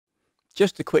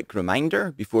Just a quick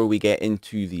reminder before we get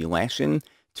into the lesson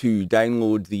to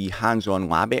download the hands-on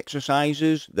lab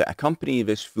exercises that accompany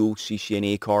this full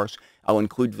CCNA course. I'll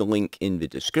include the link in the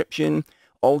description.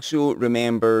 Also,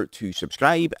 remember to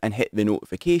subscribe and hit the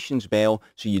notifications bell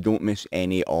so you don't miss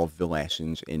any of the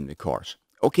lessons in the course.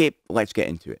 Okay, let's get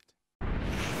into it.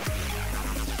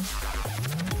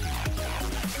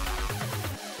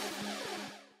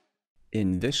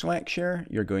 In this lecture,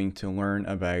 you're going to learn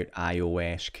about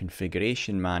iOS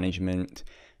configuration management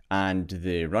and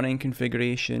the running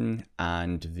configuration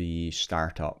and the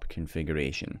startup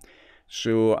configuration.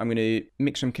 So I'm going to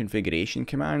make some configuration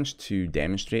commands to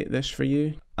demonstrate this for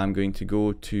you. I'm going to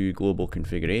go to global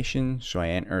configuration, so I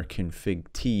enter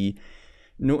config T.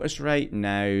 Notice right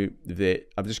now that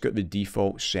I've just got the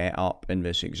default setup in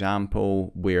this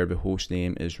example where the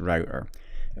hostname is router.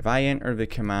 If I enter the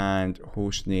command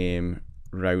hostname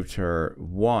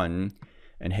router1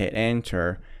 and hit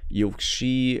enter, you'll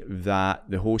see that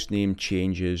the hostname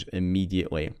changes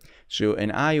immediately. So in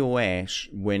iOS,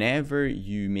 whenever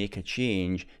you make a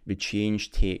change, the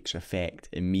change takes effect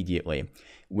immediately.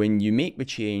 When you make the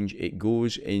change, it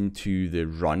goes into the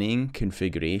running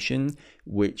configuration,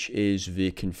 which is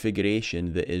the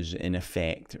configuration that is in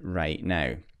effect right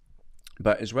now.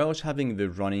 But as well as having the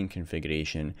running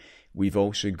configuration, we've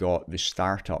also got the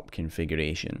startup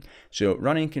configuration. So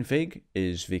running config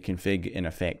is the config in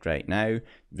effect right now.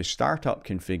 The startup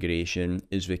configuration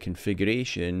is the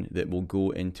configuration that will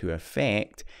go into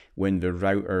effect when the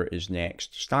router is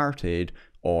next started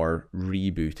or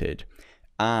rebooted.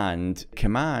 And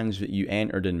commands that you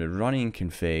entered in the running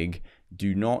config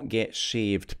do not get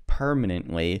saved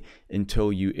permanently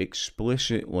until you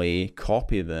explicitly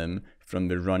copy them from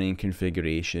the running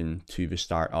configuration to the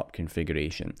startup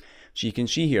configuration. So you can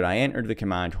see here, I entered the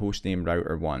command hostname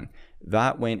router1.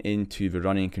 That went into the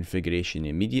running configuration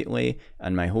immediately,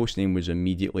 and my hostname was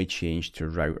immediately changed to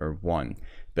router1.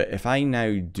 But if I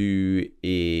now do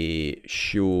a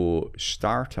show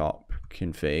startup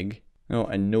config,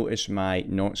 and notice my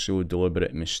not so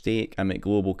deliberate mistake. I'm at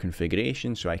global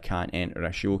configuration, so I can't enter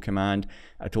a show command.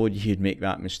 I told you you'd make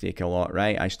that mistake a lot,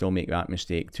 right? I still make that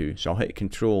mistake too. So I'll hit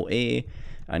Control A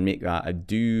and make that a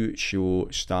do show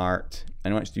start.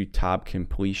 And let's do tab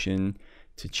completion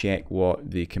to check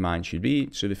what the command should be.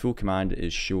 So the full command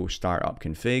is show startup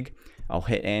config. I'll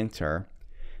hit enter.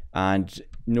 And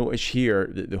notice here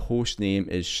that the host name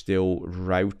is still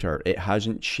router. It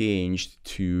hasn't changed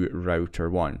to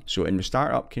router1. So in the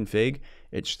startup config,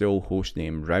 it's still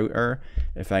hostname router.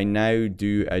 If I now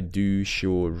do a do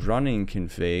show running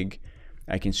config,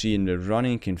 I can see in the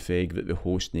running config that the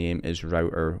host name is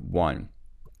router1.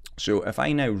 So if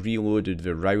I now reloaded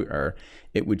the router,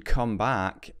 it would come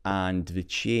back and the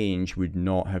change would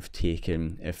not have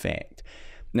taken effect.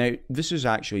 Now, this is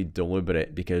actually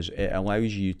deliberate because it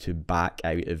allows you to back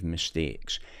out of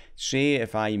mistakes. Say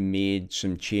if I made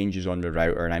some changes on the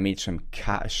router and I made some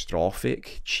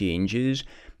catastrophic changes,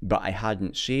 but I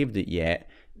hadn't saved it yet,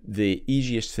 the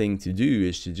easiest thing to do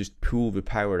is to just pull the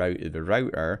power out of the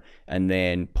router and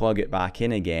then plug it back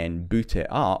in again, boot it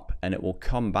up, and it will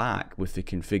come back with the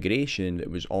configuration that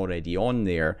was already on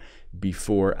there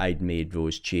before I'd made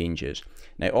those changes.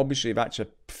 Now, obviously, that's a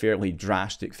fairly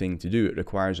drastic thing to do. It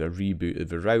requires a reboot of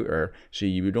the router, so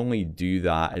you would only do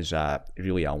that as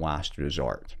really a last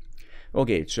resort.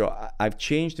 Okay, so I've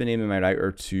changed the name of my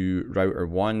router to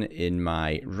router1 in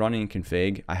my running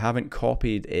config. I haven't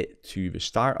copied it to the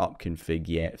startup config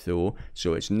yet though,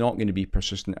 so it's not going to be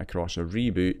persistent across a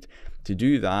reboot. To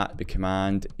do that, the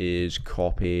command is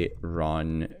copy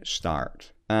run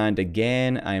start. And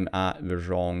again, I'm at the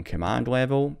wrong command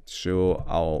level, so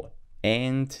I'll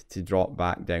end to drop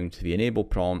back down to the enable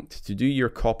prompt. To do your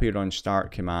copy run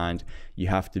start command, you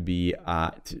have to be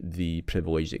at the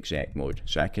privileged exec mode.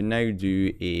 So I can now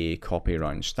do a copy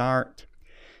run start.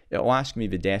 It'll ask me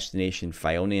the destination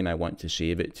file name I want to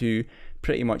save it to.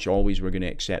 Pretty much always we're going to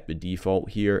accept the default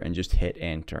here and just hit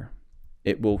enter.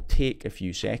 It will take a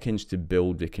few seconds to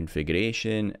build the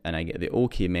configuration, and I get the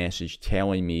OK message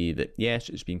telling me that yes,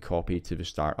 it's been copied to the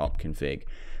startup config.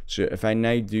 So if I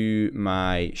now do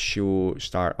my show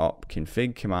startup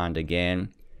config command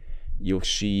again, you'll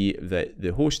see that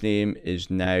the hostname is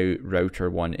now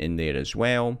router1 in there as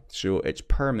well. So it's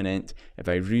permanent. If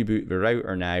I reboot the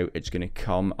router now, it's going to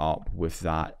come up with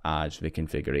that as the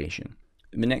configuration.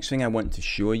 The next thing I want to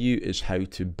show you is how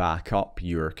to back up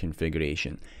your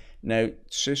configuration. Now,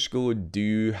 Cisco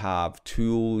do have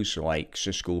tools like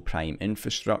Cisco Prime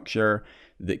Infrastructure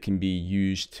that can be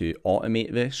used to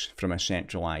automate this from a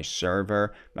centralized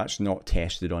server. That's not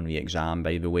tested on the exam,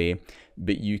 by the way,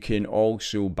 but you can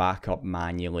also back up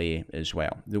manually as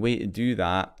well. The way to do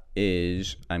that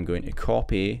is I'm going to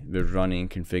copy the running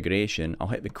configuration. I'll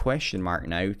hit the question mark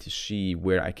now to see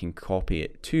where I can copy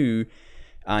it to,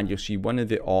 and you'll see one of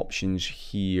the options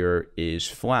here is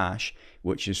flash,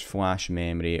 which is flash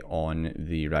memory on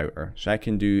the router. So I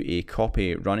can do a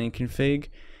copy running config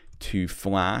to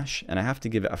flash, and I have to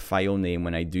give it a file name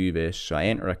when I do this, so I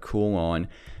enter a colon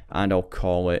and I'll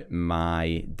call it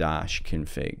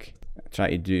my-config. Try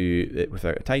to do it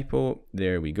without a typo.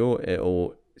 There we go.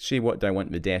 It'll say what do I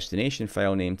want the destination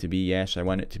file name to be. Yes, I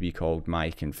want it to be called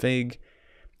my-config,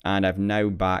 and I've now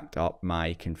backed up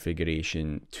my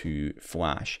configuration to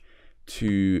flash.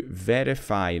 To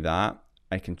verify that,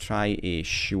 I can try a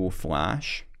show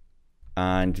flash,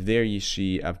 and there you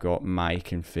see I've got my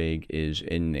config is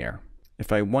in there.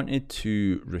 If I wanted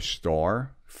to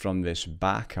restore from this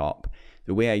backup,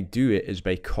 the way I do it is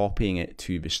by copying it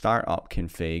to the startup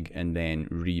config and then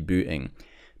rebooting.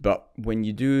 But when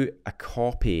you do a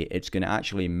copy, it's going to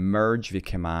actually merge the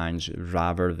commands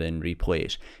rather than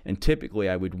replace. And typically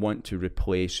I would want to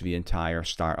replace the entire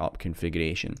startup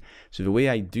configuration. So the way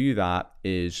I do that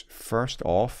is, first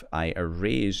off, I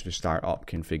erase the startup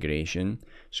configuration.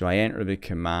 So I enter the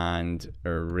command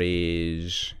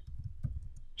erase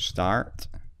start.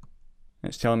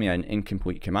 It's telling me an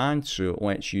incomplete command, so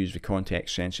let's use the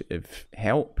context sensitive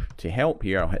help. To help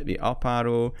here, I'll hit the up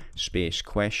arrow, space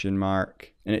question mark,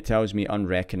 and it tells me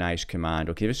unrecognized command.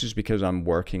 Okay, this is because I'm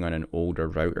working on an older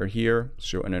router here.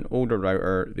 So on an older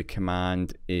router, the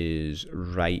command is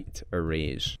write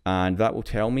erase, and that will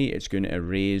tell me it's going to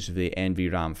erase the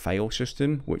nvram file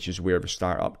system, which is where the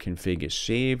startup config is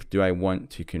saved. Do I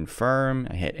want to confirm?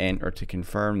 I hit enter to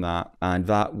confirm that, and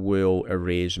that will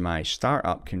erase my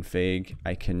startup config.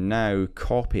 I can now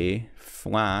copy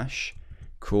flash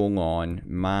colon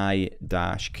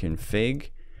my-config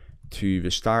to the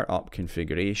startup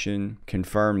configuration,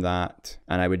 confirm that,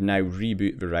 and I would now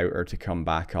reboot the router to come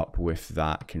back up with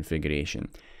that configuration.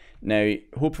 Now,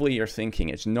 hopefully you're thinking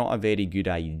it's not a very good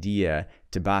idea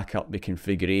to back up the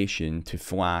configuration to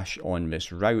flash on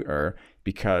this router,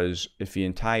 because if the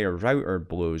entire router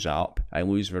blows up, I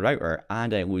lose the router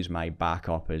and I lose my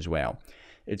backup as well.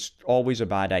 It's always a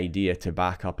bad idea to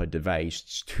back up a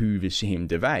device to the same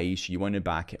device. You want to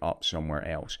back it up somewhere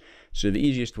else. So the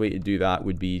easiest way to do that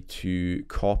would be to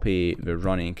copy the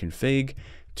running config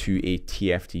to a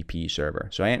tftp server.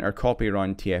 So I enter copy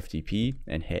run tftp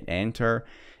and hit enter.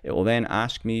 It will then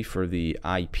ask me for the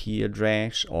IP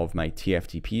address of my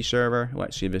tftp server.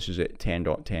 Let's say this is at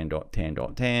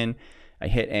 10.10.10.10. I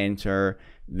hit enter,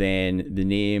 then the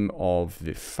name of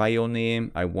the file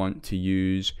name I want to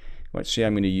use. Let's say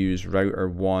I'm going to use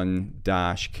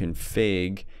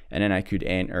router1-config, and then I could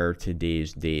enter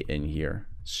today's date in here.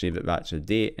 Say that that's a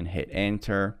date and hit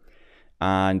enter.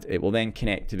 And it will then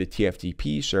connect to the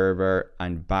TFTP server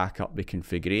and back up the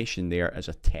configuration there as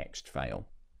a text file.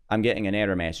 I'm getting an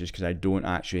error message because I don't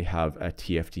actually have a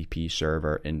TFTP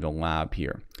server in the lab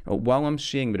here. While I'm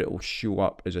saying that it will show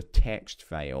up as a text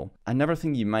file, another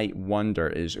thing you might wonder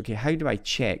is, okay, how do I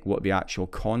check what the actual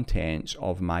contents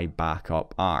of my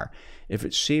backup are? If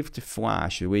it's saved to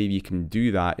flash, the way you can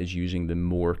do that is using the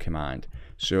more command.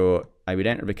 So I would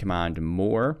enter the command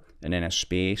more and then a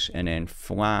space and then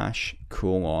flash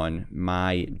colon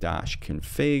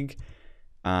my-config,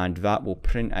 and that will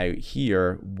print out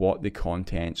here what the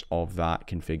contents of that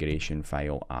configuration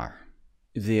file are.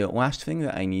 The last thing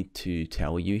that I need to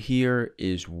tell you here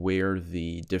is where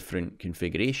the different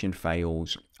configuration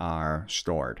files are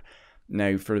stored.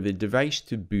 Now, for the device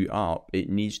to boot up, it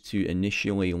needs to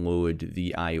initially load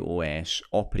the iOS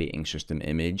operating system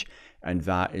image, and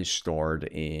that is stored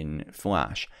in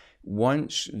Flash.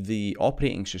 Once the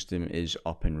operating system is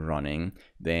up and running,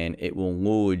 then it will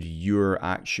load your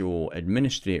actual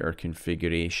administrator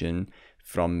configuration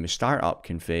from the startup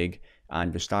config,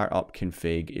 and the startup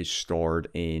config is stored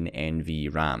in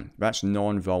nvram. That's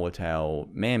non-volatile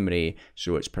memory,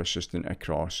 so it's persistent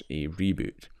across a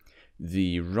reboot.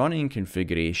 The running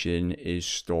configuration is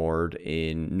stored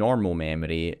in normal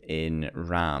memory in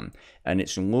RAM, and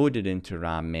it's loaded into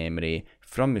RAM memory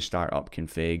from the startup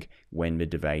config when the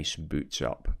device boots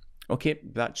up. Okay,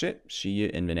 that's it. See you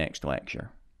in the next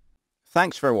lecture.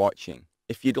 Thanks for watching.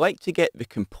 If you'd like to get the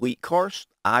complete course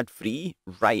ad-free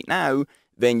right now,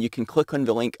 then you can click on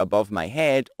the link above my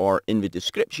head or in the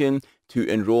description to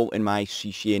enroll in my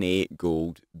CCNA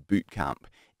Gold Bootcamp.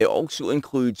 It also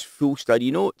includes full study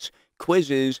notes,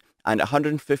 quizzes, and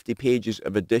 150 pages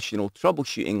of additional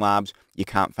troubleshooting labs you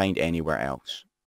can't find anywhere else.